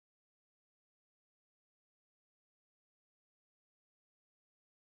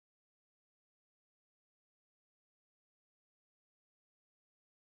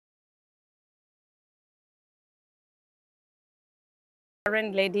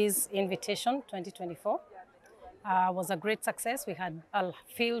Current Ladies Invitation 2024 was a great success. We had a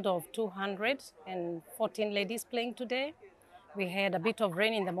field of 214 ladies playing today. We had a bit of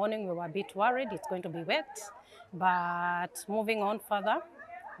rain in the morning. We were a bit worried it's going to be wet. But moving on further,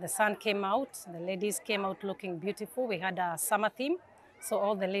 the sun came out. The ladies came out looking beautiful. We had a summer theme, so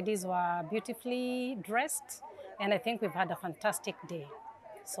all the ladies were beautifully dressed. And I think we've had a fantastic day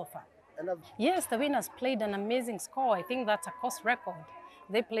so far. Yes, the winners played an amazing score. I think that's a course record.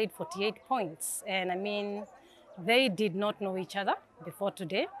 They played 48 points. And I mean, they did not know each other before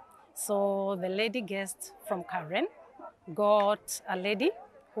today. So the lady guest from Karen got a lady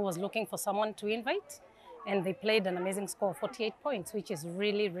who was looking for someone to invite. And they played an amazing score, 48 points, which is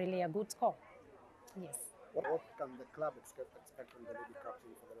really, really a good score. Yes. What can the club expect from the lady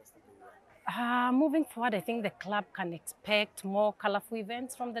captain for the rest of the year? Moving forward, I think the club can expect more colorful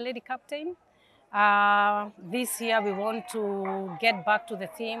events from the lady captain. This year, we want to get back to the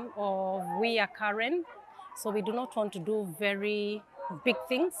theme of We Are Karen. So we do not want to do very big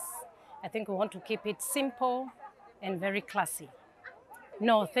things. I think we want to keep it simple and very classy.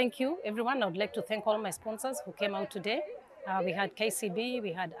 No, thank you, everyone. I would like to thank all my sponsors who came out today. We had KCB,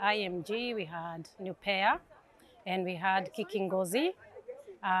 we had IMG, we had New Pair, and we had Kikingozi.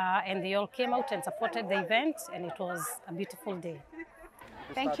 And they all came out and supported the event, and it was a beautiful day.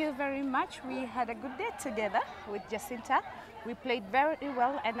 Thank you very much. We had a good day together with Jacintah. We played very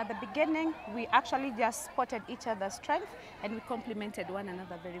well, and at the beginning, we actually just spotted each other's strength, and we complemented one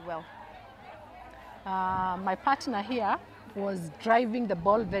another very well. My partner here was driving the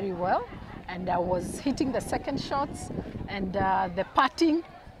ball very well, and I was hitting the second shots and the putting,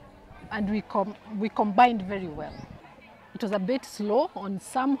 and we combined very well. It was a bit slow on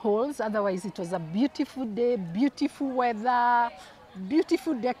some holes, otherwise it was a beautiful day, beautiful weather,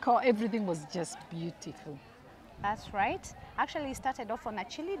 beautiful decor, everything was just beautiful. That's right. Actually, it started off on a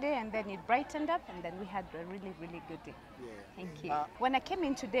chilly day and then it brightened up and then we had a really, really good day. Yeah. Thank you. When I came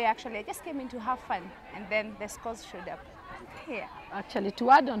in today, actually, I just came in to have fun and then the scores showed up. Yeah. Actually, to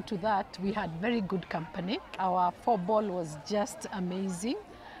add on to that, we had very good company. Our 4-ball was just amazing.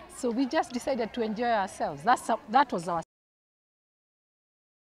 So we just decided to enjoy ourselves. That was our